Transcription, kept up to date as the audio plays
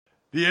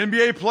The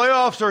NBA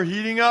playoffs are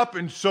heating up,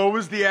 and so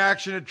is the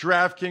action at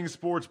DraftKings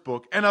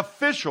Sportsbook, an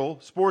official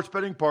sports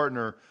betting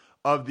partner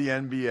of the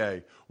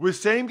NBA. With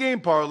same-game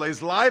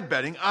parlays, live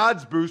betting,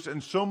 odds boosts,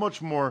 and so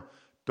much more,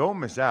 don't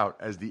miss out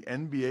as the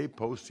NBA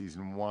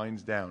postseason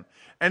winds down.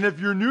 And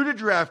if you're new to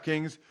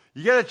DraftKings,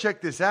 you got to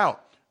check this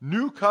out.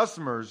 New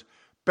customers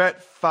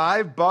bet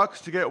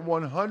 $5 to get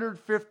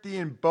 $150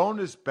 in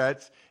bonus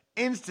bets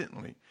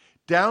instantly.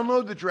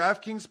 Download the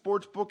DraftKings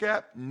Sportsbook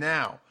app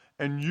now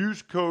and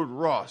use code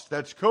ROSS.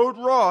 That's code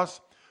ROSS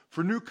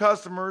for new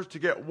customers to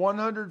get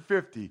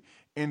 $150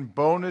 in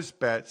bonus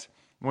bets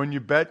when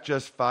you bet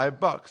just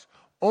 $5.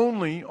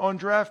 Only on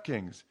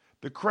DraftKings.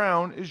 The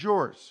crown is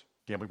yours.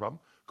 Gambling problem?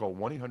 Call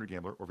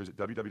 1-800-GAMBLER or visit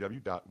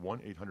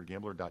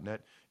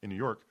www.1800gambler.net. In New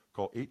York,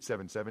 call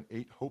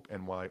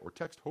 877-8-HOPE-NY or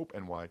text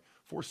HOPE-NY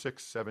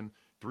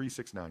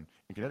 467-369.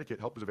 In Connecticut,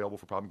 help is available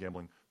for problem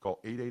gambling. Call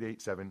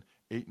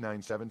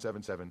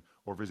 888-7-897-7777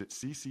 or visit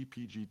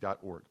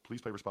ccpg.org. Please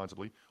play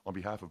responsibly on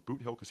behalf of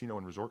Boot Hill Casino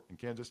and Resort in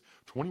Kansas.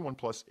 21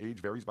 plus, age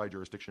varies by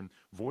jurisdiction.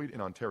 Void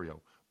in Ontario.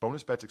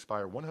 Bonus bets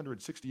expire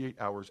 168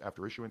 hours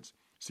after issuance.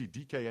 See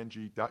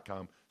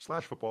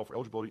dkng.com/football for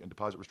eligibility and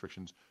deposit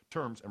restrictions,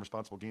 terms, and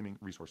responsible gaming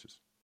resources.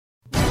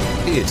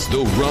 It's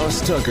the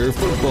Ross Tucker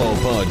Football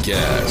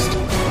Podcast.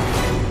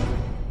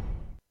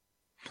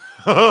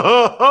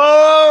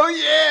 Oh,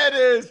 yeah, it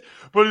is.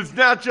 But it's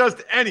not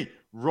just any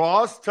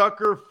Ross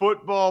Tucker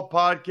Football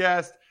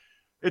Podcast.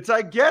 It's,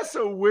 I guess,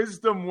 a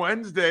Wisdom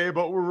Wednesday,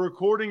 but we're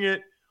recording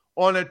it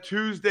on a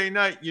Tuesday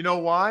night. You know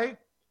why?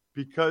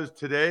 Because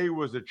today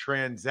was a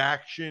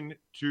transaction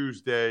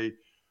Tuesday,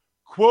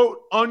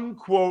 quote,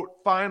 unquote,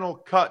 final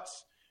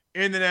cuts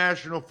in the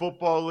National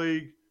Football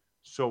League.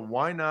 So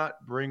why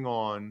not bring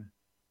on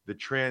the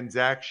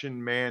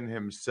transaction man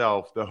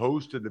himself, the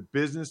host of the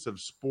Business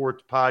of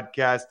Sports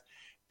podcast,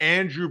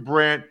 Andrew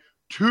Brandt,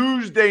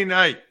 Tuesday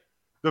night,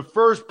 the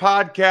first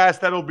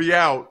podcast that'll be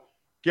out,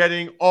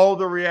 getting all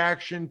the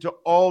reaction to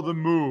all the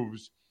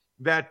moves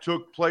that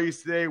took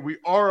place today. We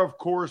are, of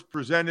course,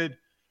 presented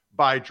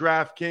by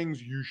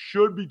DraftKings. You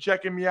should be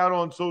checking me out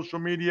on social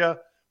media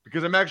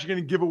because I'm actually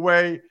going to give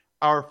away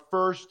our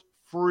first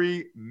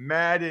free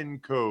Madden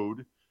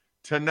code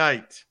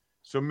tonight.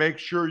 So make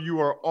sure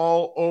you are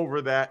all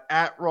over that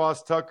at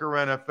Ross Tucker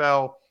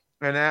NFL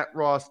and at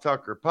Ross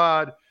Tucker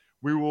Pod.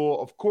 We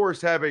will, of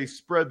course, have a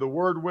spread the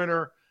word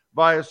winner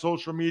via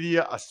social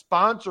media, a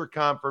sponsor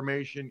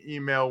confirmation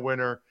email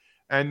winner,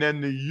 and then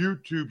the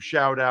YouTube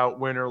shout out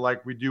winner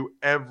like we do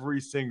every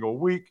single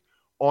week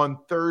on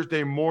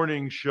Thursday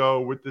morning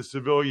show with the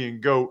civilian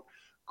GOAT,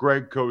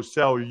 Greg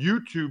Cosell,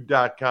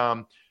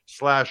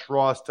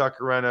 youtube.com/Ross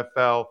Tucker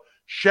NFL.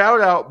 Shout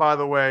out, by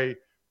the way,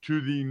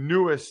 to the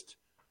newest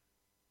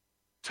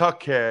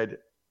Tuckhead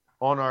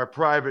on our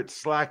private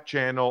Slack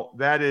channel.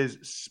 That is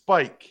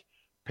Spike,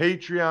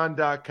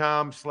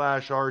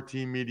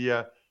 patreon.com/RT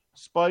Media.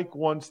 Spike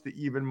wants the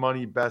even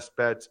money best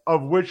bets,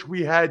 of which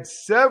we had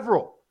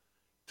several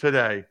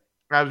today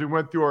as we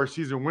went through our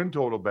season win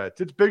total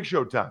bets. It's Big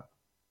Show time.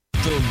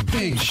 The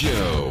Big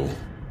Show.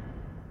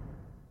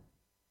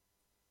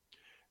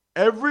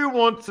 Every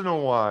once in a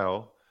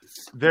while,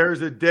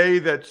 there's a day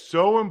that's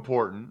so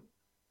important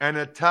and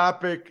a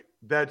topic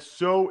that's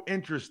so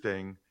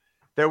interesting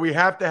that we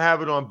have to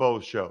have it on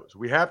both shows.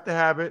 We have to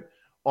have it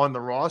on the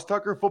Ross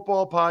Tucker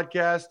Football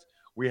Podcast.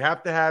 We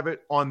have to have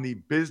it on the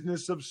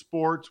Business of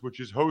Sports, which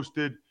is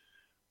hosted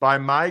by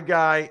my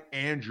guy,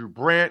 Andrew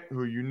Brandt,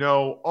 who you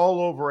know all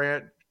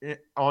over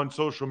on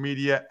social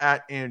media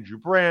at Andrew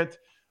Brandt.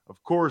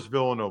 Of course,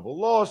 Villanova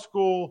Law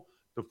School,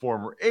 the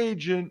former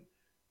agent,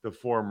 the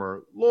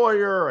former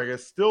lawyer, I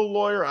guess still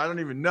lawyer, I don't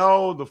even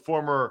know, the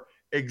former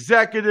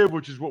executive,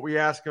 which is what we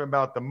ask him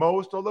about the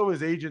most, although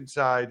his agent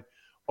side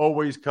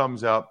always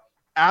comes up.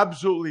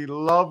 Absolutely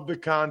love the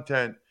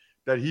content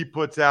that he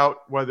puts out,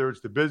 whether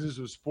it's the Business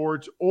of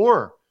Sports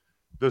or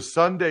the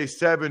Sunday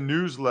 7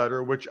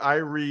 newsletter, which I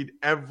read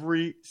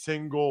every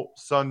single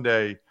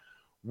Sunday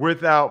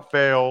without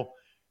fail.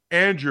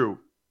 Andrew,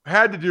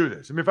 had to do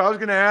this. I mean, if I was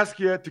going to ask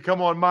you to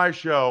come on my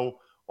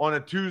show on a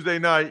Tuesday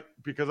night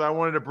because I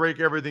wanted to break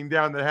everything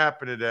down that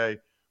happened today,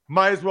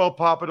 might as well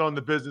pop it on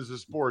the Business of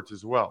Sports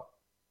as well.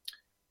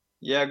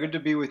 Yeah, good to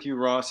be with you,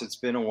 Ross. It's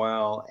been a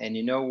while. And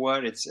you know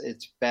what? It's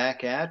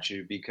back at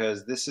you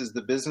because this is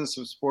the Business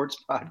of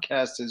Sports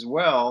podcast as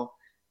well.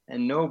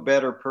 And no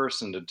better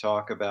person to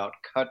talk about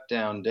cut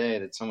down day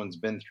that someone's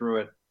been through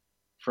it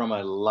from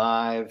a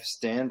live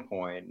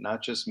standpoint,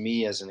 not just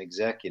me as an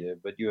executive,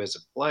 but you as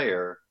a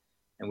player.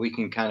 And we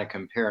can kind of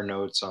compare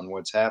notes on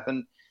what's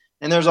happened.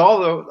 And there's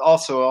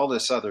also all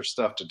this other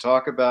stuff to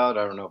talk about.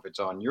 I don't know if it's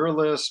on your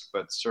list,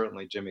 but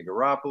certainly Jimmy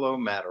Garoppolo,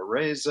 Matt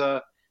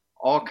Araiza,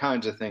 all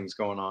kinds of things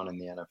going on in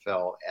the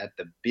NFL at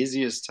the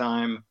busiest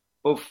time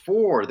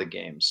before the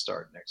games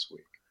start next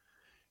week.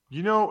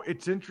 You know,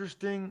 it's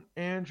interesting,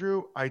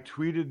 Andrew. I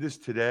tweeted this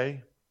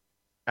today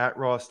at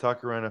Ross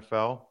Tucker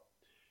NFL.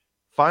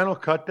 Final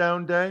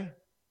Cutdown Day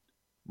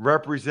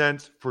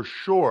represents for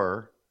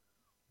sure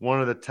one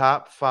of the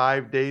top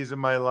 5 days of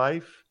my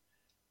life.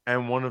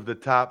 and one of the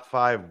top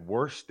 5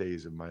 worst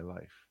days of my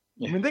life.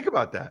 Yeah. I mean, think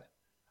about that.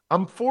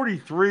 I'm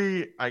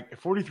 43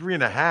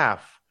 and a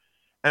half.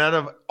 And out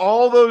of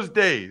all those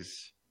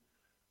days,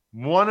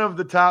 one of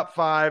the top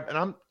 5,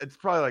 and it's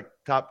probably like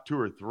top 2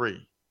 or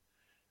 3.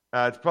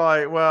 It's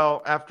probably,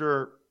 well,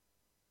 after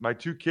my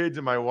 2 kids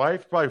and my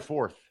wife, probably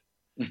 4th.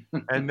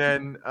 And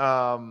then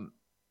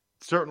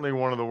certainly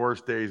one of the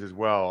worst days as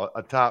well,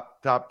 a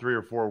top 3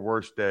 or 4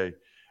 worst day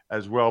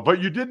as well.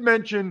 But you did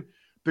mention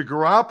the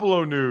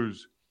Garoppolo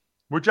news,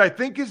 which I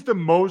think is the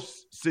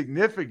most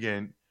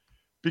significant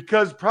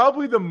because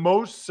probably the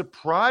most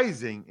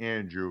surprising,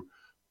 Andrew.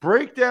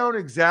 Break down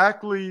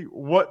exactly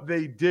what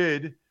they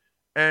did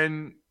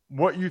and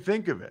what you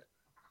think of it.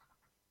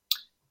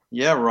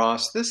 Yeah,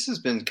 Ross, this has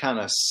been kind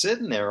of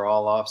sitting there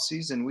all off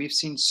season. We've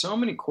seen so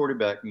many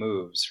quarterback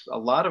moves, a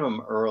lot of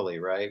them early,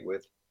 right,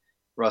 with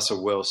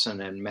Russell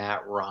Wilson and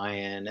Matt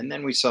Ryan. And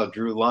then we saw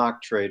Drew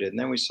Lock traded, and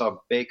then we saw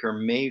Baker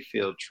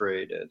Mayfield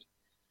traded.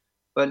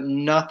 But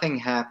nothing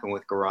happened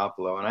with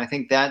Garoppolo. And I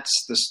think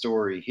that's the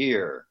story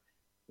here,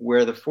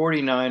 where the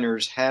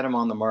 49ers had him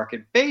on the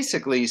market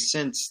basically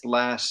since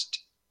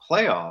last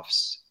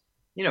playoffs.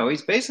 You know,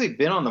 he's basically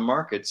been on the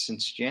market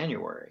since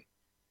January.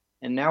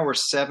 And now we're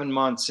 7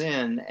 months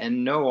in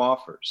and no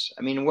offers.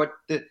 I mean,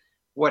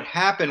 what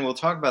happened, we'll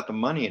talk about the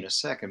money in a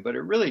second, but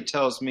it really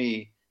tells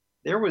me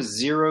there was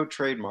zero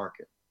trade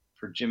market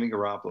for Jimmy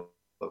Garoppolo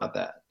about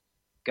that.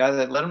 Guy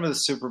that led him to the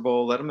Super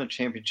Bowl, led him to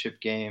championship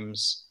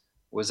games,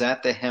 was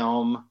at the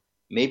helm,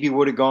 maybe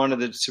would have gone to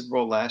the Super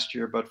Bowl last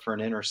year, but for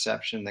an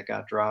interception that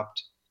got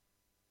dropped.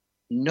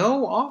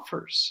 No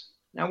offers.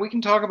 Now we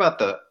can talk about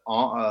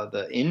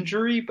the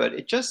injury, but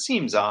it just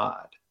seems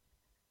odd.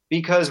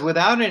 Because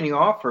without any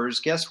offers,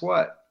 guess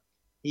what?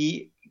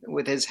 He,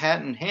 with his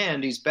hat in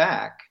hand, he's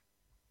back.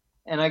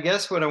 And I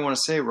guess what I want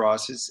to say,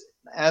 Ross, is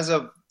as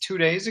of 2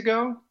 days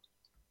ago,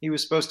 he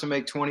was supposed to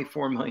make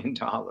 $24 million.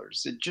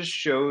 It just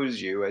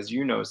shows you, as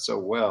you know so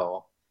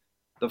well,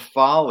 the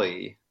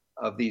folly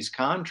of these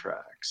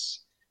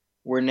contracts,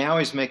 where now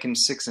he's making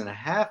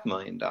 $6.5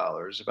 million,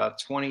 about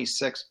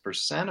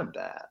 26% of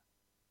that.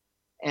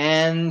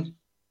 And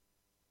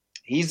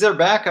he's their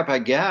backup, I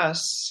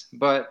guess,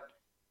 but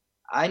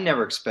I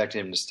never expected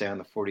him to stay on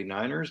the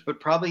 49ers, but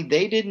probably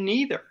they didn't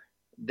either.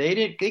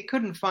 They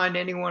couldn't find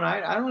anyone,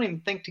 I don't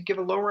even think, to give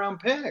a low-round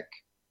pick.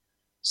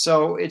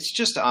 So it's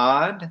just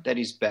odd that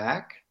he's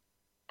back,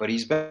 but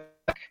he's back.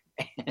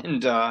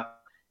 And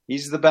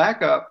he's the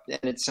backup.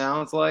 And it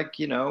sounds like,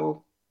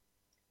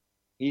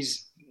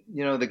 he's,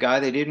 the guy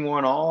they didn't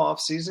want all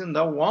offseason.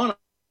 They'll want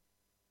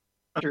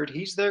him.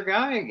 He's their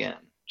guy again,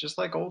 just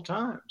like old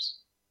times.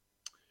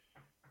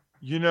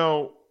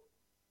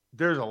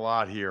 There's a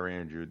lot here,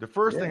 Andrew. The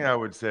first thing I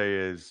would say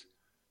is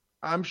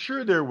I'm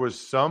sure there was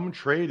some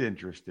trade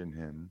interest in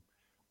him,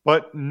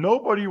 but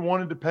nobody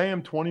wanted to pay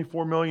him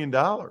 $24 million.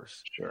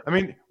 Sure. I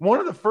mean,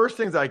 one of the first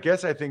things I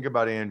guess I think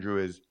about,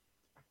 Andrew, is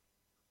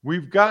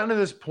we've gotten to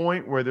this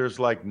point where there's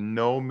like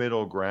no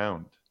middle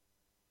ground.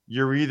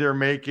 You're either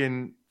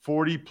making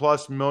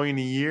 $40+ million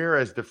a year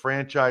as the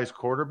franchise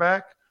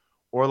quarterback,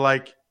 or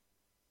like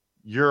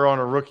you're on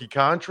a rookie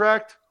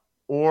contract,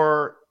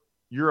 or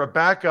you're a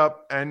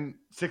backup, and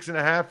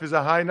 6.5 is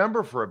a high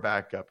number for a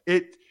backup.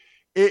 It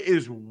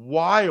is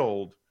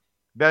wild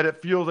that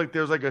it feels like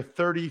there's like a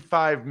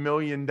 $35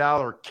 million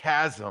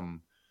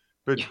chasm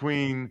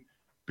between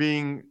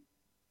being,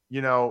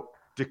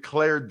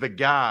 declared the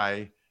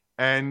guy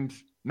and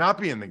not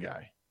being the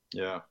guy.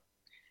 Yeah.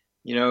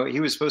 He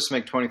was supposed to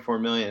make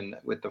 $24 million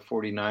with the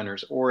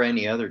 49ers or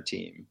any other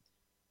team.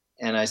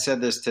 And I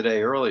said this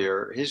today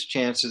earlier, his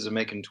chances of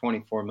making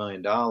 $24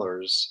 million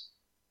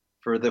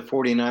for the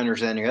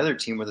 49ers and any other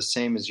team were the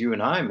same as you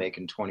and I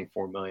making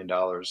 $24 million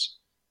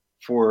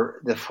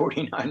for the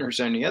 49ers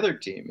and any other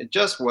team. It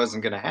just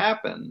wasn't going to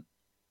happen.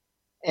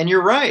 And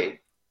you're right.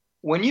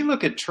 When you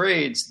look at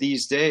trades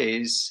these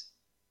days,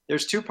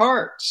 there's 2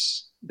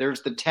 parts.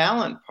 There's the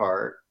talent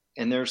part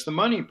and there's the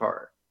money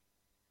part.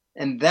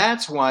 And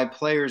that's why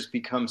players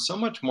become so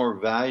much more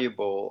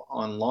valuable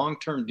on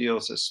long-term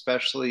deals,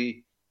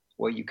 especially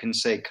what you can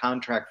say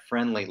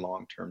contract-friendly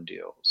long-term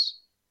deals.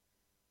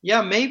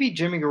 Yeah, maybe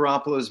Jimmy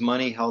Garoppolo's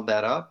money held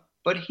that up,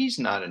 but he's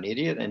not an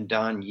idiot. And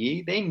Don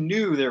Yee, they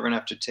knew they were going to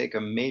have to take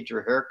a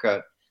major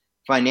haircut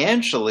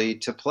financially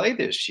to play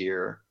this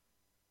year.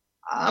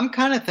 I'm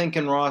kind of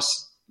thinking,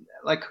 Ross,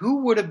 like,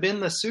 who would have been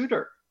the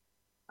suitor?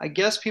 I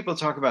guess people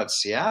talk about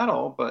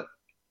Seattle, but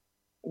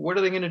what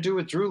are they going to do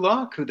with Drew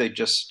Lock,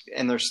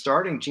 and they're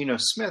starting Geno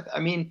Smith? I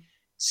mean,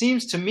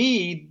 seems to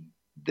me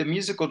the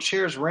musical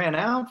chairs ran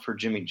out for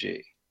Jimmy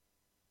G.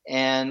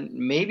 And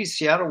maybe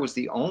Seattle was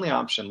the only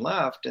option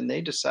left, and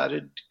they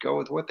decided to go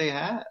with what they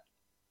had.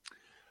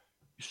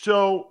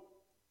 So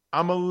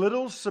I'm a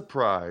little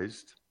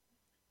surprised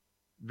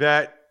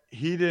that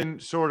he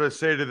didn't sort of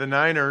say to the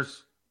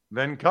Niners,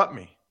 then cut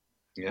me,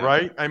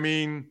 right? I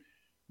mean,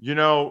 they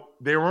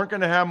weren't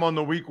going to have him on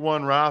the week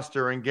 1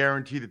 roster and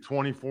guarantee the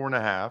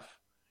 24.5.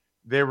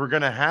 They were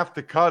going to have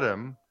to cut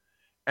him,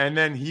 and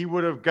then he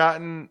would have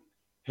gotten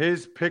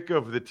his pick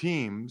of the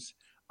teams.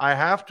 I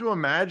have to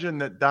imagine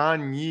that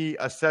Don Yee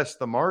assessed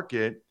the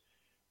market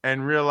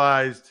and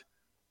realized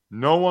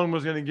no one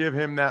was going to give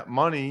him that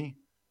money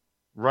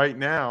right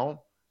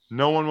now.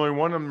 No one really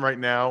wanted him right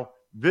now.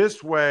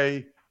 This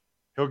way,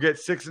 he'll get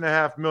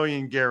 $6.5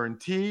 million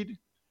guaranteed.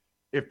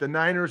 If the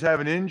Niners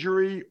have an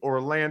injury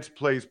or Lance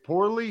plays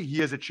poorly, he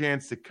has a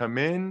chance to come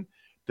in.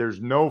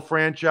 There's no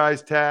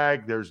franchise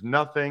tag. There's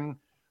nothing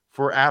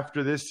for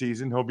after this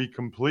season. He'll be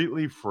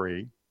completely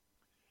free.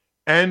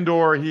 And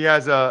or he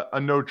has a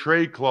no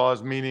trade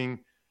clause, meaning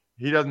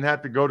he doesn't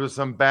have to go to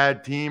some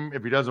bad team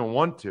if he doesn't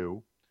want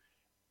to.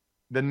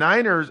 The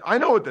Niners, I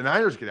know what the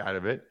Niners get out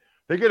of it.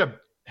 They get a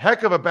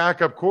heck of a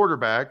backup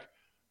quarterback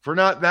for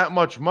not that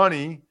much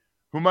money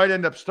who might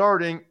end up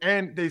starting,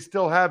 and they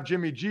still have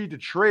Jimmy G to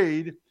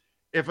trade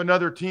if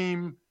another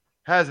team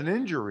has an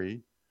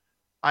injury.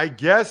 I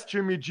guess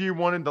Jimmy G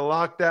wanted to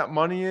lock that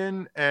money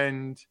in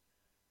and,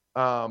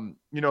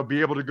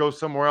 be able to go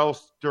somewhere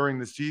else during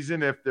the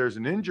season if there's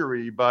an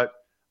injury. But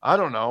I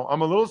don't know.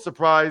 I'm a little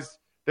surprised.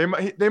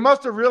 They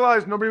must have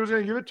realized nobody was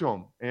going to give it to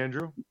him,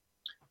 Andrew.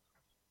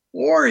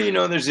 Or,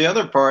 there's the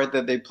other part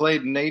that they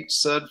played Nate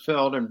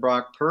Sudfeld and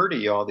Brock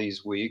Purdy all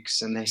these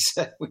weeks, and they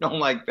said, we don't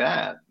like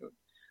that.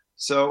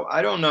 So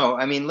I don't know.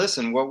 I mean,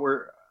 listen, what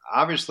we're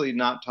obviously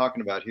not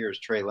talking about here is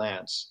Trey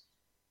Lance.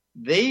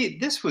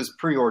 This was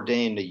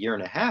preordained a year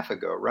and a half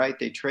ago, right?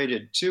 They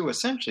traded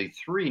essentially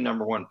three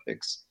number one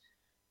picks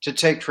to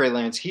take Trey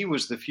Lance. He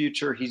was the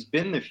future. He's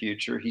been the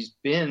future. He's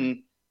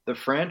been the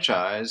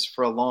franchise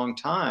for a long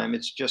time.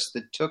 It's just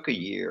that took a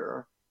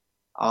year,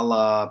 a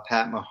la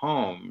Pat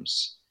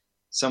Mahomes,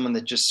 someone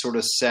that just sort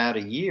of sat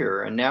a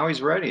year, and now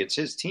he's ready. It's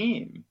his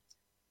team.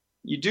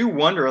 You do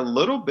wonder a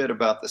little bit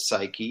about the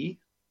psyche,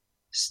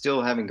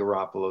 still having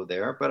Garoppolo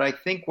there. But I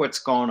think what's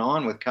gone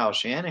on with Kyle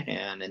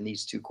Shanahan and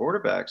these two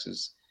quarterbacks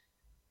is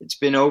it's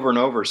been over and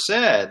over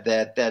said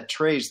that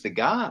Trey's the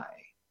guy.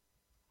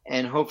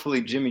 And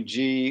hopefully Jimmy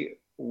G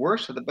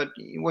works with it. But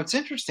what's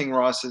interesting,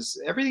 Ross,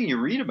 is everything you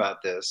read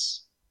about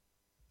this,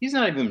 he's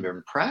not even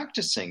been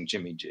practicing,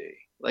 Jimmy G.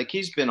 Like,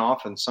 he's been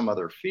off in some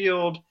other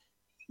field.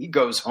 He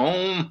goes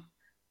home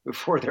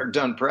before they're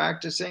done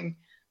practicing.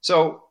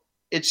 So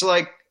it's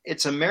like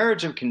it's a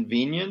marriage of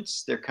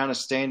convenience. They're kind of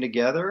staying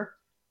together.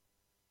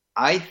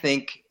 I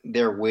think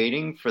they're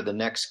waiting for the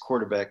next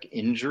quarterback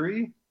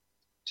injury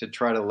to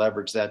try to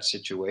leverage that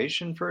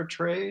situation for a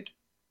trade.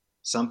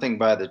 Something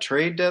by the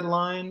trade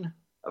deadline.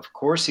 Of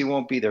course, he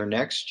won't be there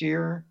next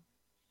year.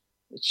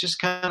 It's just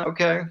kind of,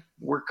 okay,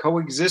 we're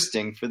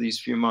coexisting for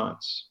these few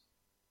months.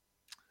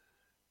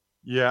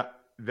 Yeah,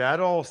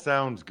 that all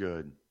sounds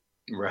good.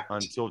 Right.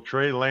 Until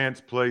Trey Lance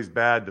plays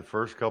bad the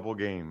first couple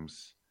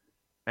games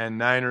and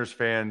Niners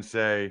fans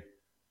say,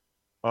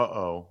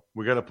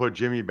 we got to put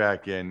Jimmy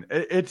back in.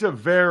 It's a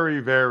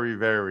very, very,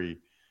 very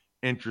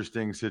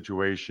interesting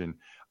situation.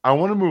 I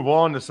want to move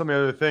on to some of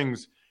the other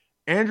things.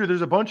 Andrew,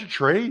 there's a bunch of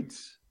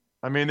trades.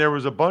 I mean, there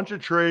was a bunch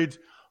of trades.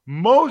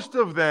 Most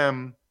of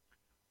them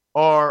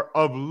are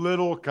of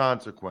little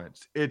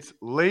consequence. It's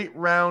late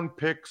round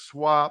pick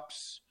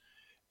swaps.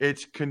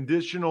 It's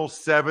conditional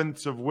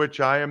sevenths, of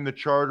which I am the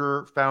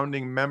charter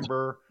founding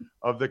member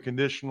of the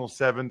conditional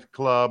seventh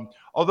club.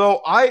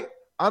 Although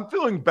I'm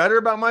feeling better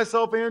about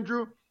myself,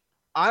 Andrew.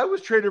 I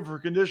was traded for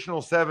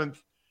conditional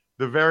seventh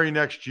the very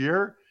next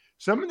year.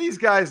 Some of these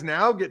guys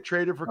now get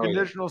traded for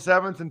conditional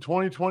seventh in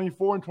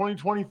 2024 and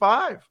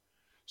 2025.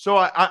 So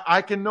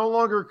I can no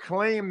longer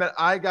claim that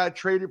I got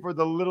traded for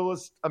the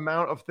littlest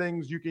amount of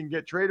things you can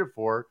get traded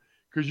for,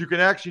 because you can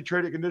actually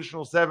trade a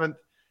conditional seventh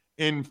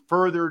in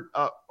further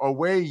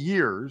away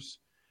years.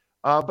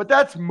 But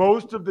that's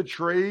most of the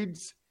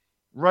trades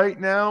right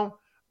now.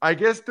 I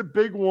guess the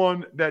big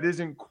one that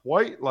isn't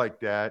quite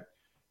like that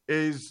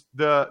is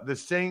the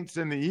Saints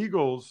and the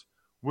Eagles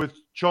with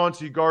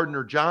Chauncey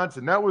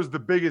Gardner-Johnson. That was the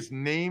biggest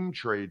name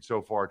trade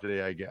so far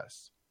today, I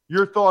guess.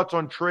 Your thoughts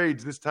on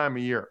trades this time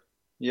of year?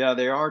 Yeah,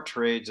 there are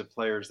trades of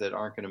players that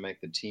aren't going to make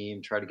the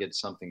team, try to get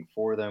something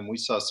for them. We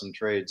saw some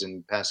trades in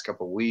the past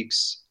couple of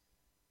weeks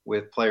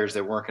with players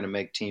that weren't going to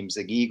make teams.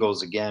 The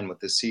Eagles, again, with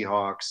the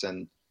Seahawks,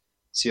 and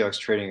Seahawks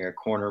trading a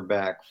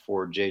cornerback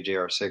for J.J.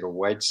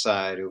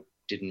 Arcega-Whiteside, who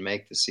didn't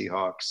make the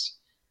Seahawks.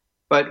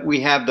 But we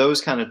have those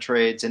kind of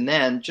trades. And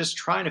then just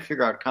trying to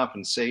figure out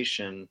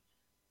compensation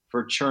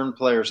for churn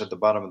players at the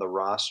bottom of the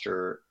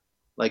roster.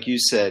 Like you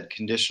said,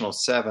 conditional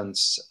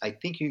sevenths, I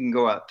think you can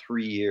go out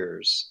 3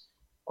 years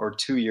or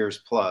 2 years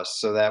plus.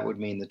 So that would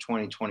mean the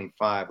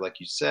 2025, like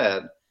you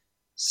said,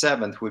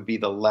 seventh would be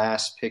the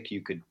last pick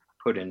you could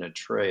put in a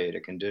trade,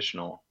 a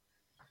conditional.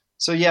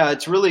 So yeah,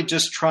 it's really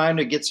just trying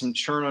to get some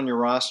churn on your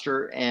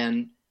roster.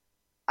 And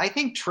I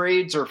think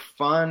trades are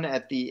fun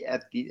at the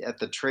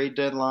trade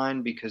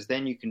deadline, because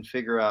then you can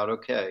figure out,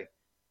 okay,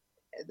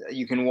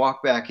 you can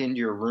walk back into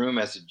your room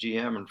as a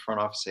GM and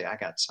front office and say, I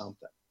got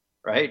something,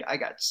 right? I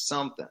got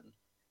something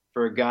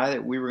for a guy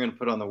that we were going to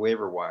put on the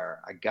waiver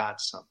wire. I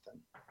got something.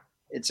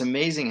 It's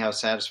amazing how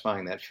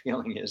satisfying that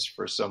feeling is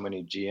for so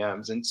many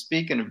GMs. And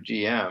speaking of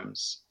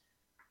GMs,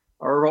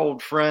 our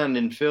old friend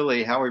in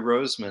Philly, Howie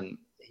Roseman,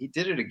 he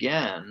did it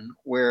again,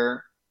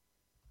 where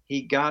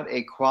he got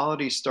a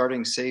quality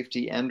starting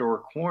safety and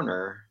or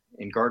corner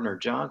in Gardner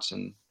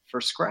Johnson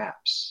for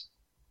scraps,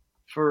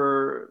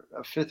 for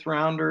a 5th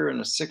rounder and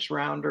a 6th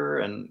rounder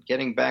and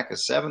getting back a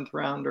 7th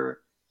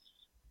rounder.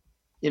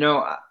 You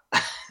know,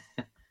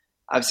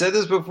 I've said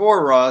this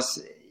before, Ross,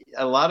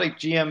 a lot of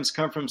GMs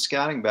come from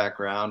scouting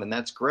background, and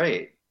that's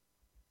great.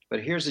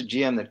 But here's a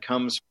GM that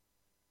comes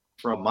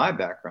from my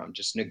background,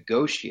 just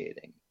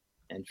negotiating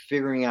and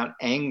figuring out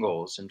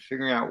angles and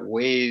figuring out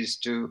ways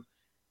to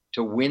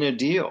win a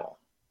deal.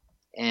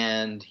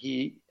 And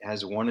he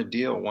has won a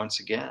deal once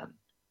again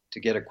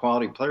to get a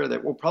quality player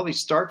that will probably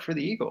start for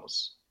the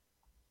Eagles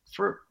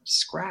for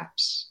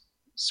scraps.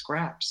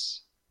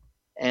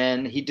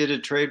 And he did a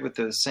trade with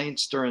the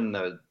Saints during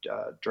the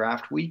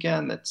draft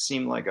weekend that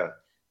seemed like a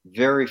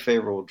very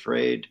favorable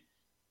trade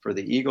for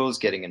the Eagles,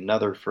 getting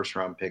another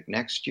 1st-round pick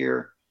next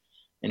year.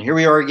 And here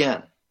we are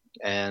again.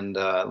 And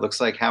it looks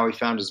like Howie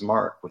found his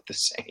mark with the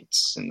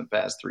Saints in the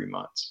past 3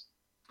 months.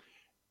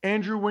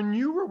 Andrew, when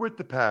you were with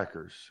the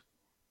Packers,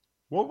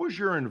 what was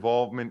your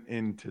involvement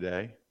in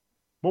today?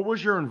 What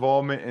was your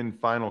involvement in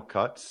Final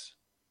Cuts?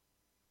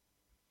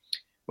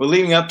 Well,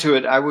 leading up to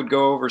it, I would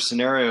go over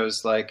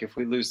scenarios like if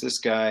we lose this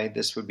guy,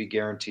 this would be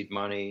guaranteed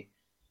money.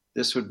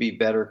 This would be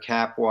better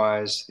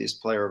cap-wise, this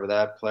player over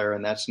that player,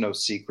 and that's no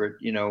secret.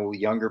 You know,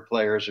 younger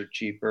players are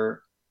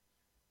cheaper.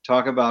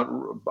 Talk about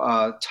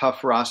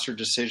tough roster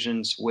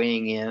decisions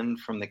weighing in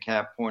from the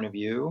cap point of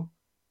view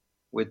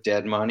with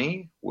dead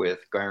money, with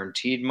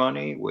guaranteed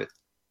money, with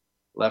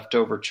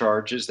leftover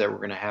charges that we're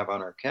going to have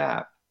on our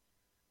cap.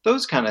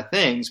 Those kind of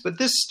things. But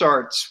this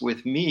starts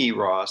with me,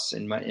 Ross,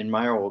 in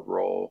my old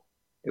role.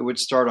 It would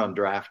start on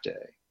draft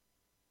day.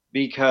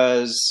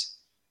 Because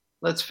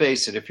let's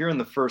face it, if you're in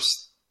the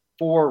first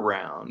 4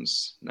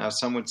 rounds, now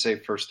some would say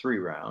first 3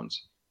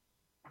 rounds,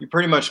 you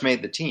pretty much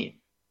made the team.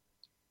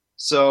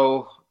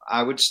 So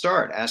I would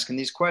start asking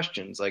these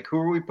questions like, who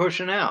are we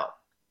pushing out?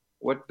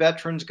 What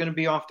veteran's going to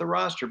be off the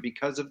roster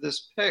because of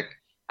this pick?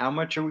 How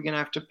much are we going to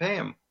have to pay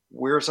him?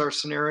 Where's our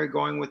scenario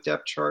going with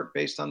depth chart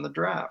based on the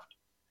draft?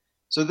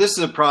 So this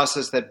is a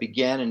process that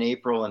began in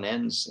April and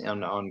ends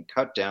on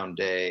cut down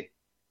day.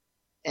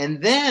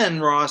 And then,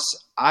 Ross,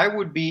 I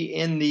would be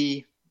in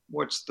the,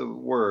 what's the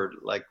word?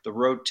 Like the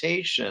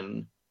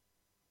rotation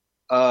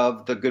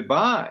of the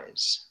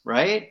goodbyes,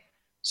 right?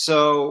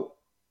 So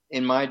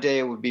in my day,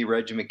 it would be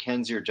Reggie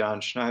McKenzie or John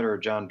Schneider or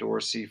John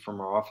Dorsey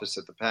from our office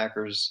at the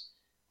Packers,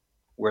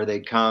 where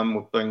they'd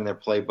come, bring their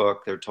playbook.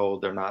 They're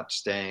told they're not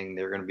staying.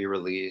 They're going to be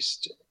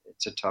released.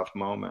 It's a tough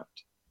moment.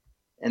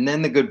 And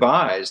then the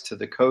goodbyes to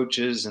the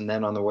coaches, and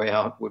then on the way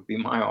out would be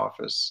my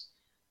office.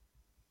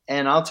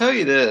 And I'll tell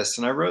you this,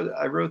 and I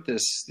wrote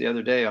this the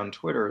other day on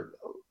Twitter.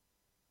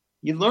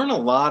 You learn a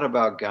lot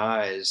about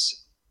guys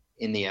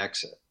in the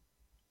exit.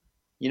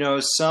 You know,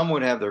 some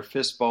would have their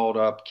fist balled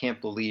up,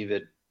 can't believe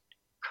it,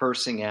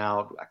 cursing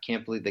out, I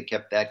can't believe they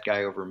kept that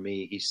guy over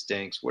me, he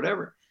stinks,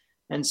 whatever.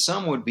 And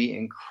some would be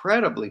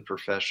incredibly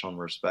professional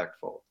and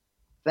respectful.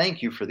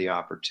 Thank you for the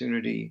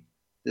opportunity.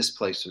 This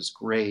place was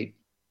great.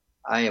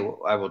 I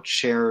will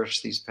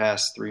cherish these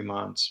past 3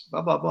 months,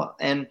 blah, blah, blah.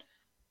 And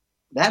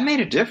that made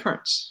a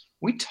difference.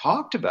 We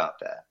talked about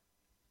that.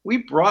 We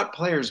brought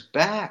players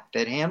back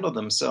that handled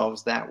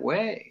themselves that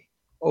way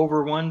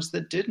over ones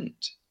that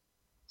didn't.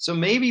 So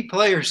maybe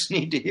players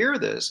need to hear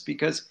this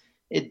because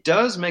it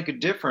does make a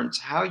difference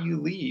how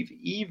you leave,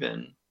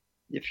 even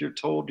if you're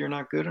told you're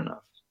not good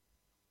enough.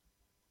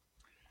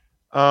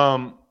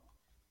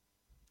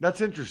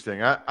 That's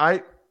interesting.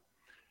 I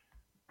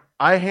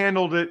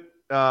handled it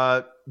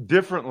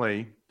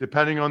differently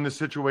depending on the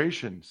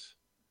situations.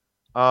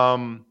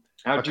 A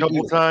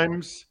couple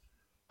times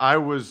I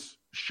was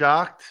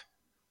shocked,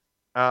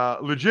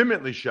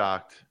 legitimately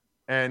shocked,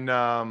 and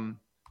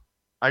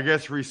I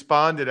guess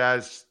responded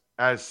as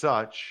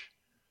such.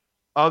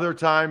 Other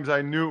times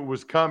I knew it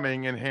was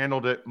coming and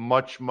handled it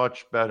much,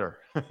 much better.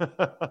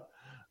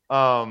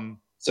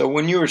 So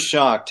when you were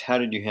shocked, how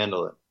did you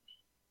handle it?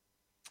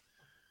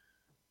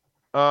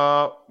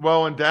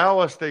 Well, in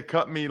Dallas, they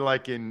cut me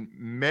like in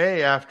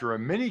May after a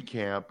mini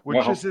camp,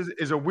 which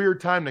is a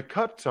weird time to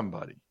cut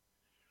somebody.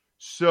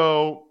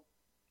 So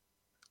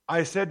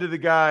I said to the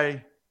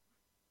guy,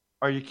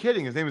 "Are you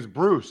kidding?" His name is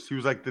Bruce. He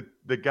was like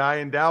the guy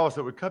in Dallas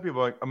that would cut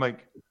people. I'm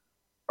like,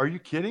 "Are you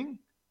kidding?"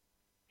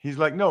 He's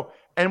like, "No."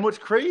 And what's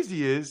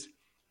crazy is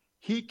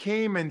he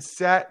came and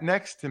sat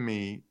next to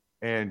me,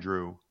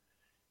 Andrew,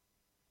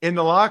 in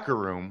the locker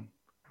room.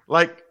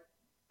 Like,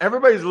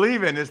 everybody's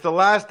leaving. It's the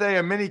last day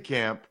of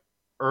minicamp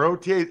or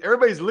OTAs.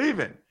 Everybody's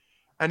leaving.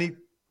 And he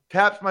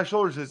taps my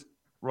shoulder and says,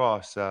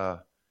 "Ross,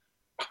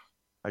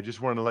 I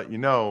just wanted to let you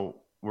know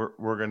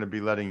we're going to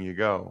be letting you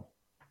go."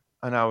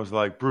 And I was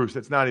like, "Bruce,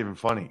 that's not even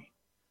funny."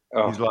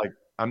 Oh. He's like,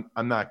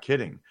 I'm not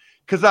kidding.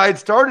 Because I had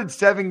started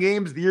 7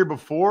 games the year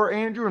before,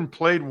 Andrew, and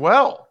played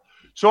well.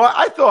 So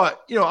I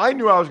thought, I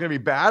knew I was going to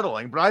be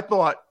battling, but I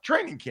thought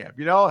training camp,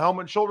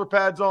 helmet, shoulder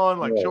pads on,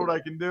 show what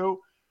I can do.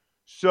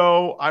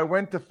 So I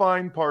went to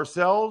find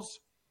Parcells.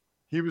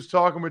 He was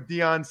talking with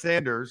Deion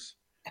Sanders.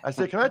 I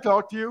said, "Can I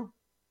talk to you?"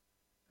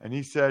 And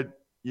he said,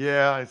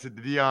 yeah, I said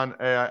to Dion,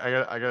 hey,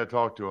 I got to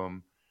talk to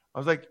him. I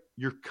was like,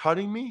 you're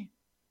cutting me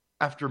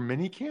after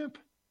minicamp?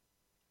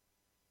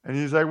 And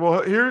he's like,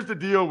 well, here's the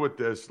deal with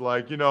this.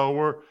 Like,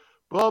 we're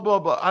blah, blah,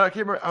 blah. I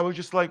can't remember. I was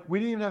just like, we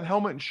didn't even have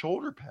helmet and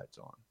shoulder pads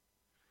on.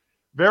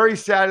 Very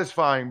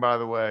satisfying, by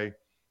the way.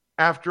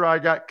 After I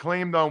got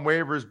claimed on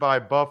waivers by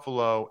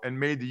Buffalo and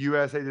made the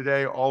USA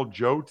Today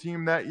All-Joe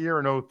team that year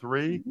in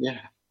 2003,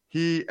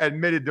 he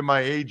admitted to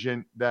my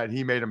agent that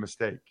he made a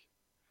mistake.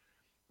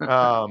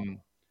 And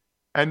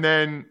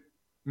then,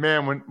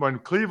 man, when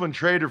Cleveland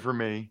traded for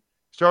me,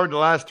 started the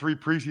last 3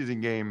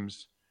 preseason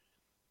games,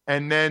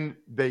 and then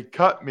they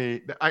cut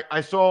me. I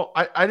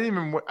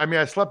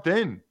slept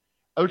in.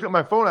 I looked at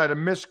my phone. I had a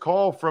missed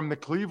call from the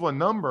Cleveland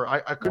number.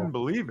 I couldn't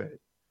believe it.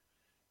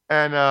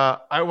 And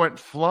I went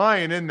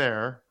flying in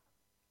there.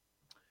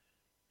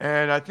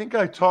 And I think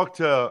I talked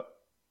to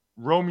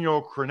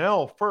Romeo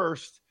Crennel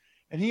first,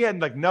 and he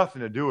had like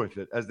nothing to do with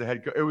it as the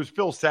head coach. It was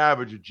Phil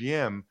Savage, a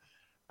GM.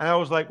 And I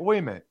was like, wait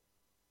a minute,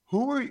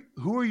 who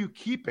are you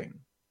keeping?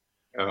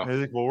 And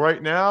he's like, well,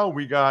 right now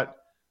we got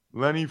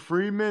Lenny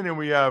Friedman, and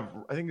we have,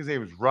 I think his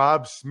name is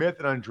Rob Smith,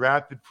 an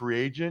undrafted free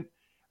agent.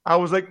 I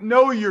was like,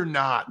 no, you're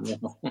not.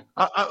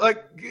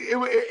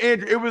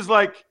 Andrew, it was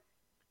like,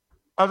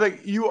 I was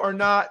like, you are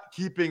not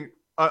keeping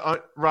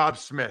Rob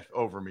Smith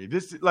over me.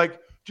 This like,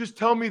 just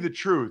tell me the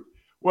truth.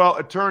 Well,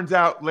 it turns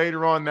out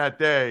later on that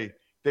day,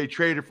 they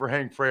traded for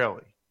Hank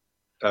Fraley,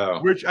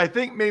 which I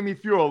think made me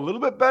feel a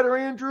little bit better,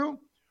 Andrew.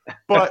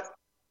 But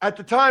at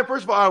the time,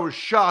 first of all, I was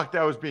shocked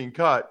I was being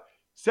cut.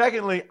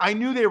 Secondly, I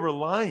knew they were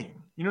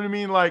lying. You know what I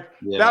mean? Like,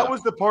 that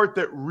was the part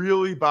that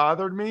really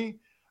bothered me.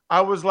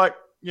 I was like,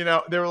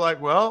 they were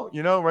like, well,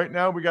 right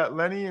now we got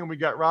Lenny and we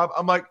got Rob.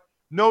 I'm like,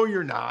 no,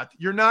 you're not.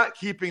 You're not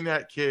keeping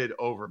that kid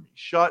over me.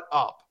 Shut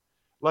up.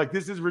 Like,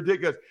 this is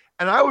ridiculous.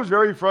 And I was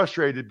very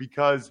frustrated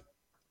because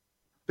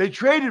they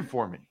traded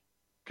for me.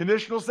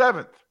 Conditional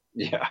 7th.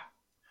 Yeah.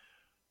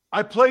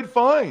 I played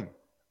fine.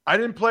 I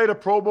didn't play at a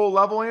Pro Bowl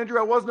level, Andrew.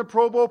 I wasn't a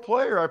Pro Bowl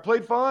player. I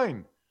played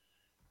fine.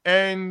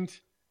 And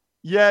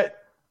yet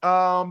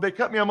they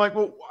cut me. I'm like,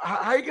 well,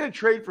 how are you going to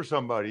trade for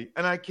somebody?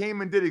 And I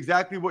came and did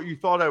exactly what you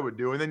thought I would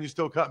do, and then you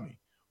still cut me.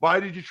 Why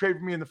did you trade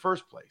for me in the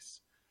first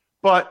place?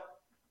 But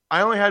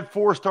I only had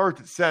 4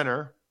 starts at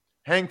center.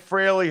 Hank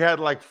Fraley had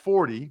like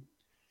 40.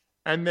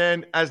 And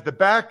then as the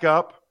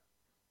backup,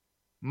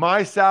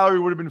 my salary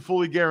would have been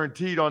fully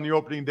guaranteed on the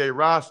opening day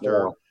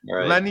roster.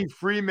 Right. Lenny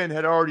Freeman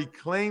had already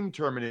claimed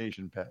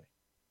termination pay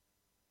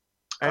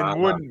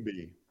and wouldn't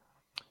be.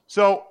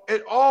 So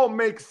it all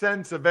makes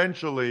sense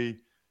eventually,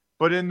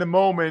 but in the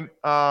moment,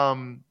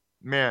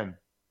 man,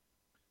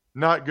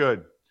 not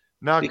good.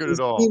 Not good at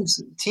all.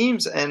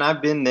 Teams, and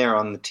I've been there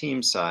on the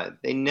team side,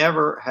 they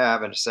never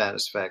have a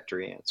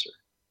satisfactory answer,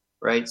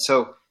 right?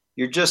 So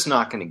you're just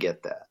not going to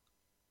get that.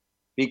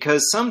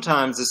 Because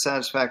sometimes the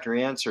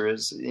satisfactory answer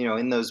is,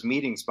 in those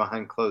meetings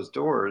behind closed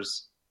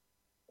doors,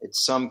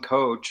 it's some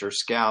coach or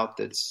scout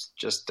that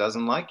just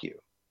doesn't like you.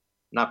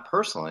 Not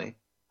personally,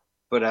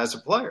 but as a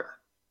player.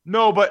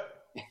 No,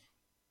 but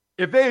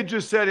if they had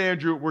just said,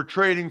 Andrew, we're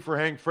trading for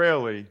Hank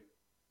Fraley,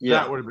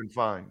 that would have been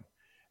fine.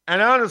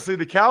 And honestly,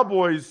 the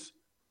Cowboys'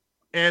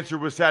 answer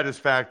was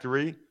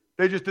satisfactory.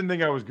 They just didn't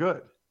think I was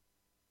good.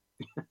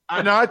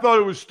 And I thought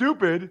it was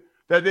stupid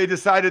that they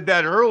decided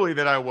that early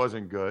that I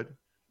wasn't good.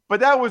 But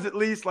that was at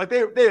least, like,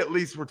 they at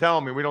least were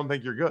telling me, we don't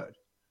think you're good.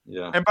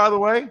 Yeah. And by the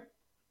way,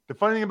 the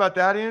funny thing about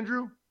that,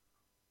 Andrew,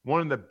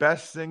 one of the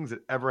best things that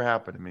ever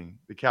happened to me,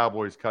 the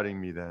Cowboys cutting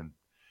me then.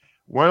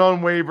 Went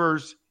on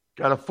waivers,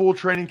 got a full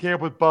training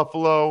camp with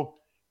Buffalo,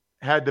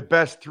 had the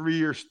best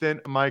 3-year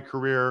stint of my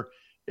career.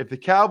 If the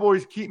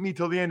Cowboys keep me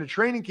till the end of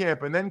training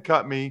camp and then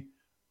cut me,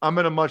 I'm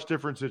in a much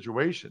different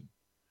situation.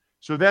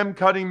 So them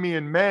cutting me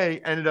in May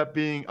ended up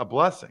being a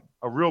blessing,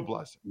 a real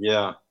blessing.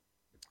 Yeah.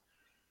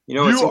 You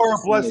are a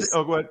blessing.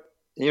 Go ahead.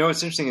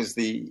 What's interesting is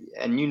this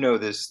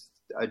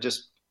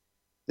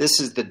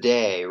is the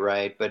day,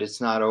 right? But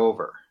it's not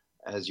over,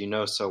 as you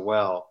know so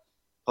well.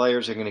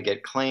 Players are going to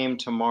get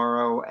claimed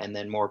tomorrow, and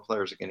then more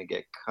players are going to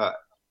get cut.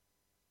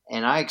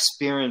 And I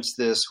experienced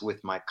this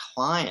with my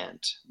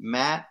client,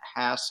 Matt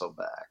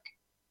Hasselbeck.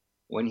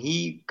 When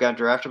he got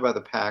drafted by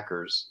the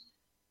Packers,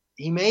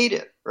 he made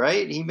it,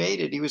 right? He made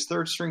it. He was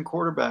third-string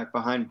quarterback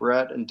behind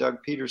Brett and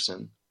Doug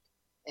Peterson.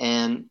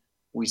 And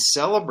we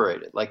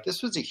celebrated. Like,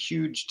 this was a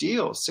huge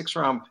deal.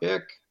 6th-round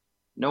pick.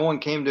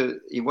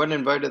 He wasn't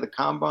invited to the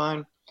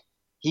combine.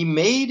 He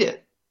made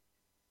it.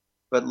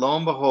 But lo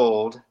and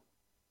behold,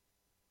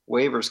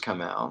 waivers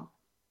come out.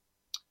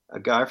 A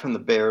guy from the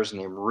Bears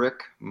named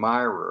Rick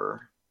Mirer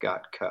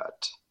got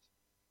cut.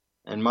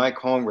 And Mike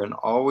Holmgren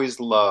always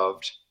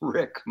loved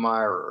Rick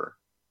Mirer.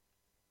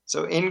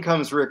 So in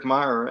comes Rick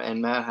Mirer,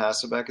 and Matt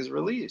Hasselbeck is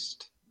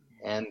released.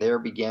 And there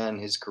began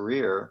his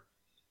career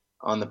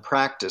on the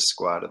practice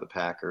squad of the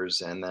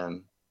Packers, and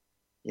then,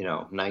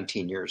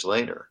 19 years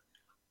later.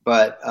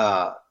 But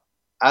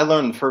I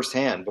learned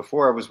firsthand,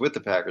 before I was with the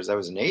Packers, I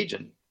was an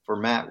agent for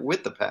Matt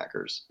with the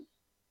Packers.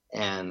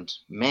 And,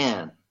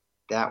 man,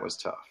 that was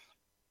tough.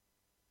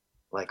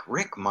 like,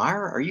 Rick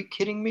Meyer? Are you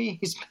kidding me?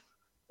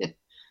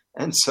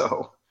 And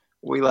so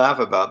we laugh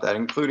about that,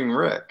 including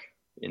Rick,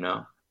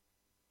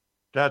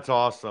 That's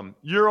awesome.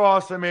 You're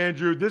awesome,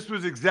 Andrew. This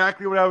was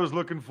exactly what I was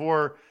looking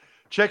for.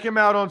 Check him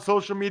out on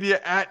social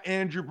media at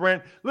Andrew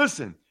Brandt.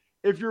 Listen,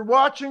 if you're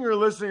watching or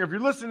listening, if you're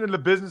listening to the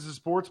Business of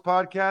Sports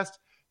podcast,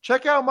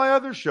 check out my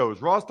other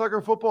shows. Ross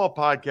Tucker Football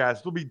Podcast.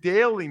 It'll be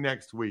daily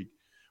next week.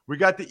 We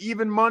got the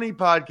Even Money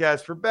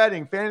podcast for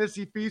betting,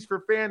 Fantasy Feast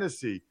for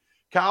fantasy,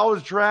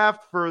 College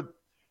Draft for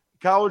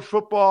college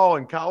football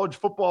and college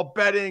football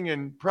betting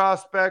and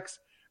prospects.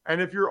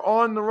 And if you're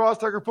on the Ross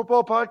Tucker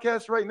Football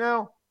Podcast right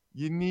now,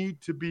 you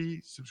need to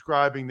be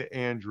subscribing to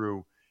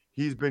Andrew.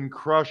 He's been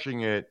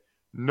crushing it.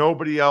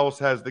 Nobody else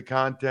has the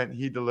content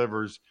he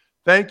delivers.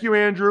 Thank you,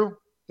 Andrew.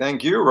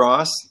 Thank you,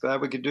 Ross.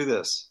 Glad we could do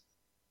this.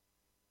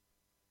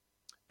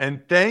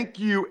 And thank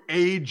you,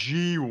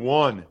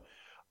 AG1.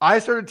 I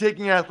started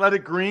taking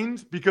Athletic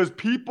Greens because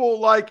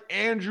people like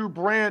Andrew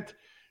Brandt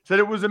said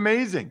it was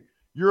amazing.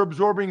 You're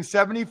absorbing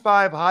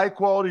 75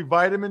 high-quality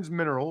vitamins,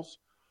 minerals,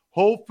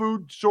 whole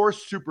food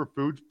source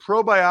superfoods,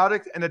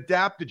 probiotics, and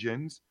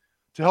adaptogens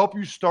to help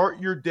you start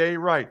your day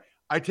right.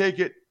 I take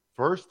it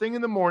first thing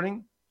in the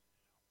morning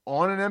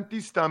on an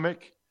empty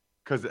stomach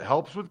because it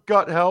helps with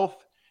gut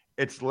health.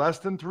 It's less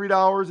than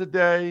 $3 a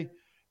day.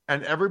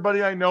 And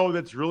everybody I know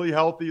that's really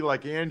healthy,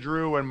 like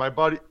Andrew and my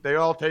buddy, they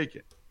all take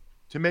it.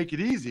 To make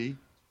it easy,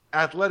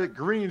 Athletic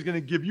Greens is going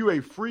to give you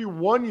a free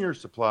 1-year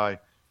supply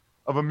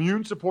of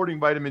immune-supporting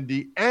vitamin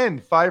D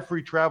and 5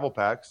 free travel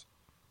packs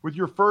with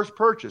your first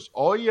purchase.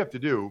 All you have to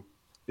do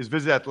is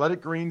visit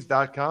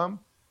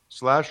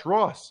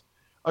athleticgreens.com/Ross.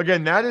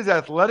 Again, that is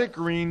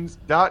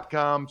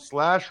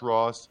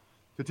athleticgreens.com/Ross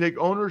to take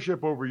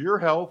ownership over your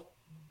health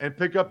and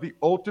pick up the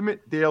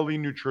ultimate daily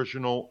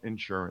nutritional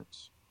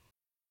insurance.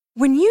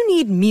 When you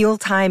need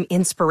mealtime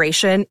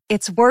inspiration,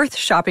 it's worth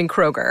shopping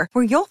Kroger,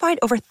 where you'll find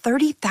over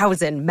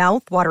 30,000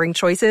 mouth-watering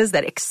choices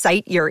that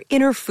excite your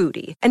inner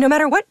foodie. And no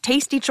matter what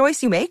tasty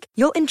choice you make,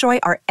 you'll enjoy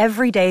our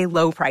everyday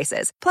low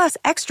prices, plus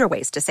extra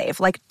ways to save,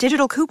 like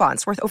digital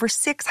coupons worth over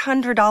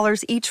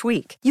 $600 each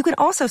week. You can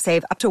also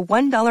save up to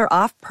 $1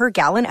 off per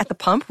gallon at the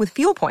pump with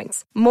fuel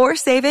points. More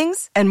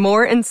savings and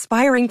more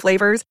inspiring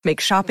flavors make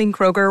shopping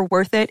Kroger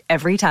worth it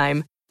every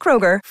time.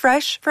 Kroger,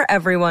 fresh for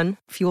everyone.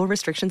 Fuel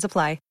restrictions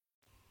apply.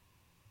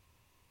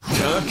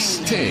 Tuck's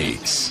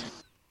Takes.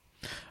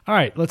 All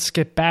right, let's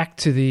get back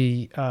to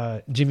the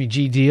Jimmy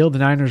G deal. The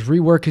Niners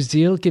rework his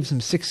deal, gives him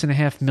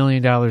 $6.5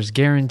 million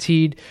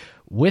guaranteed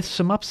with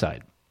some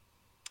upside.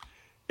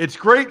 It's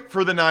great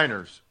for the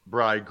Niners,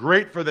 Bri.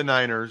 Great for the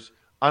Niners,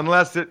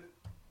 unless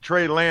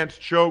Trey Lance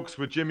chokes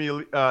with Jimmy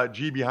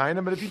G behind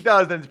him. But if he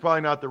does, then it's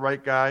probably not the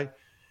right guy.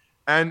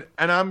 And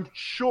I'm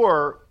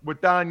sure with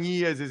Don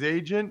Yee as his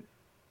agent,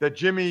 that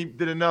Jimmy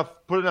put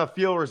enough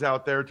feelers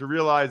out there to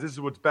realize this is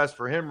what's best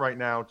for him right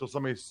now until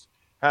somebody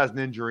has an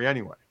injury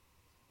anyway.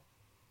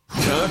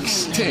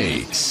 Tuck's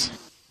Takes.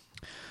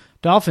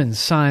 Dolphins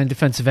signed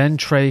defensive end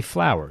Trey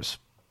Flowers.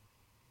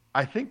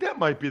 I think that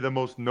might be the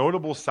most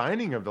notable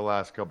signing of the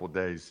last couple of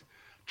days.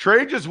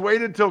 Trey just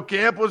waited till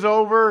camp was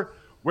over,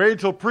 waited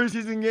till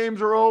preseason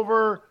games are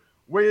over,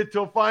 waited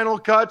till final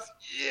cuts.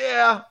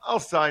 Yeah,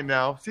 I'll sign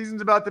now.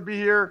 Season's about to be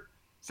here.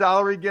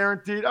 Salary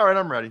guaranteed. All right,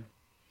 I'm ready.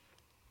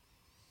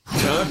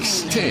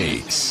 Tuck's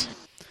Takes.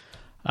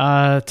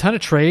 Ton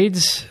of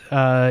trades.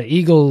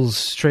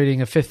 Eagles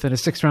trading a 5th and a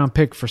 6th round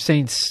pick for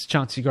Saints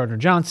Chauncey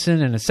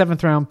Gardner-Johnson and a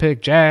 7th round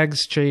pick.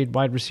 Jags trade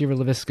wide receiver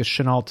Laviska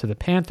Shenault to the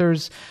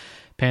Panthers.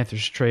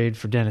 Panthers trade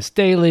for Dennis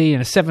Daly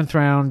and a 7th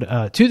round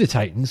to the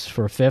Titans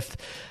for a 5th.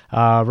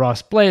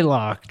 Ross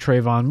Blaylock,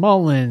 Trayvon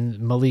Mullen,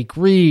 Malik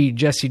Reed,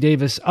 Jesse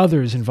Davis,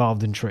 others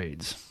involved in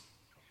trades.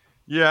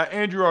 Yeah,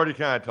 Andrew already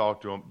kind of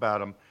talked to him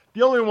about him.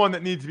 The only one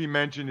that needs to be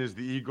mentioned is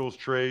the Eagles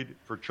trade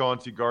for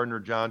Chauncey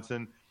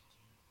Gardner-Johnson.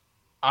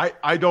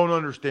 I don't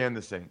understand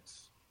the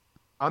Saints.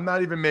 I'm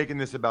not even making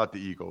this about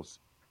the Eagles.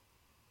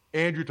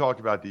 Andrew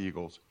talked about the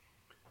Eagles.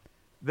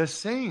 The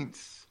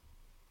Saints,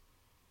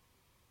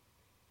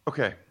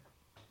 okay,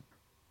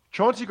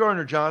 Chauncey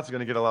Gardner-Johnson is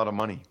going to get a lot of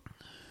money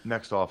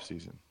next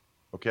offseason,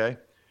 okay?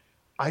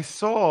 I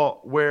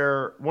saw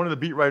where one of the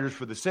beat writers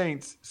for the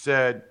Saints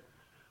said,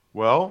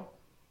 well,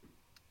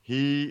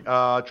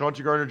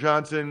 Chauncey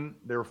Gardner-Johnson,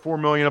 they were $4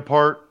 million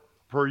apart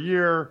per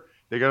year.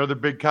 They got other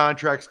big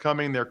contracts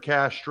coming. They're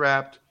cash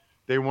strapped.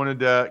 They wanted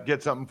to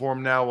get something for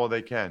him now while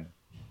they can.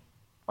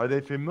 Are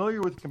they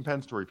familiar with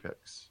compensatory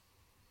picks?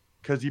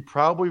 Because he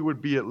probably would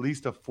be at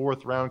least a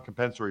 4th round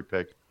compensatory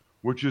pick,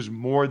 which is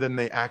more than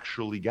they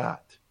actually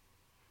got.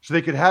 So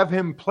they could have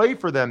him play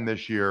for them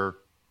this year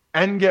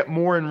and get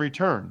more in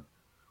return,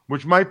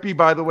 which might be,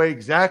 by the way,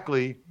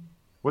 exactly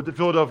what the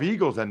Philadelphia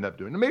Eagles end up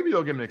doing. Maybe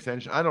they'll give him an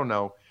extension. I don't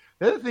know.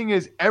 The other thing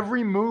is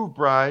every move,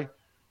 Bri,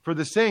 for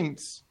the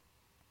Saints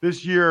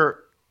this year,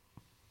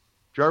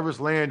 Jarvis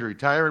Landry,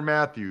 Tyrann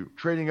Mathieu,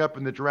 trading up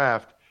in the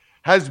draft,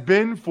 has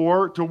been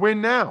to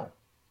win now.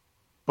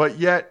 But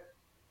yet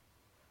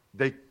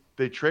they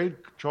trade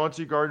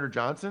Chauncey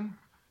Gardner-Johnson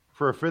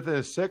for a 5th and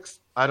a 6th.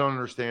 I don't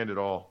understand it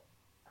all.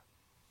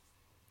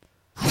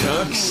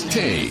 Tux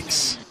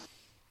Takes.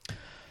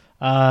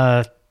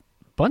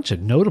 Bunch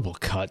of notable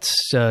cuts.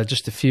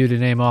 Just a few to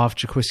name off: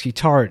 Jaquiski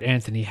Tartt,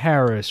 Anthony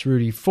Harris,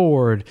 Rudy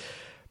Ford,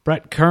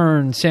 Brett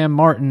Kern, Sam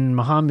Martin,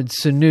 Mohamed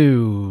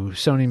Sanu,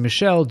 Sony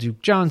Michel,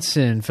 Duke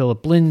Johnson,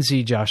 Philip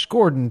Lindsay, Josh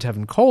Gordon,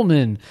 Tevin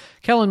Coleman,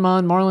 Kellen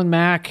Mond, Marlon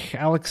Mack,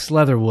 Alex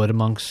Leatherwood,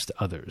 amongst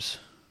others.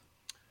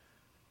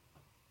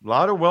 A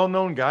lot of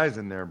well-known guys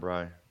in there,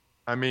 Bri.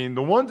 I mean,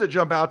 the ones that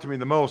jump out to me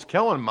the most,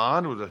 Kellen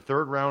Mond was a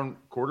third-round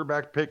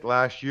quarterback pick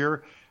last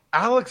year.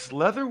 Alex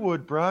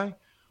Leatherwood, Bri,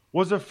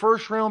 was a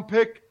first-round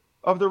pick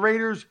of the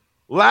Raiders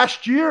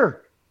last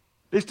year.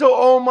 They still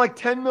owe him like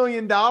 $10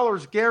 million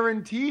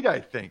guaranteed, I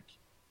think.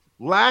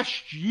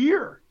 Last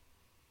year.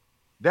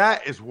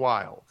 That is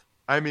wild.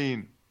 I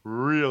mean,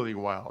 really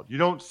wild. You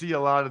don't see a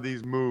lot of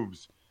these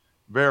moves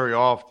very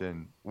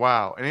often.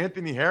 Wow. And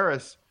Anthony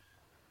Harris,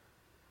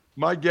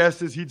 my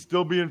guess is he'd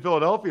still be in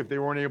Philadelphia if they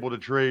weren't able to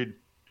trade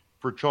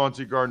for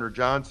Chauncey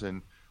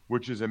Gardner-Johnson,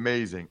 which is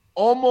amazing.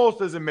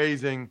 Almost as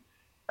amazing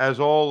as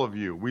all of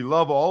you. We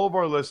love all of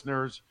our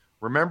listeners.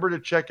 Remember to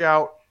check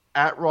out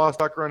at Ross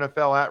Tucker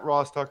NFL, at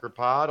Ross Tucker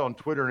Pod on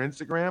Twitter and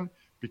Instagram,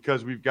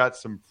 because we've got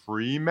some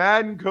free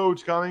Madden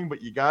codes coming, but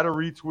you got to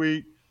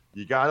retweet,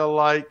 you got to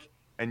like,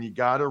 and you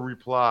got to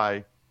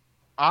reply.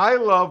 I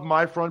love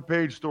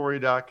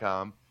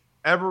myfrontpagestory.com,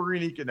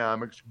 Evergreen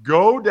Economics,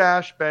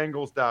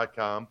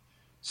 go-bangles.com,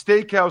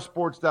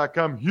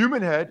 steakhousesports.com,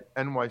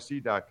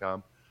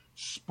 humanheadnyc.com,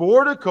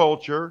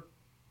 Sporticulture,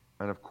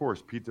 and, of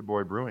course, Pizza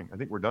Boy Brewing. I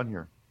think we're done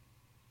here.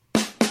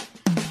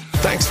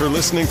 Thanks for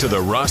listening to the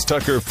Ross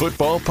Tucker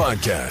Football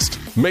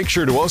Podcast. Make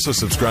sure to also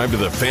subscribe to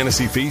the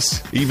Fantasy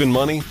Feast, Even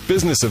Money,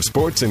 Business of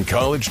Sports, and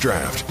College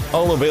Draft.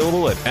 All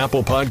available at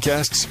Apple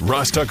Podcasts,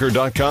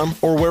 rosstucker.com,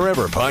 or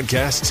wherever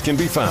podcasts can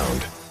be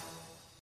found.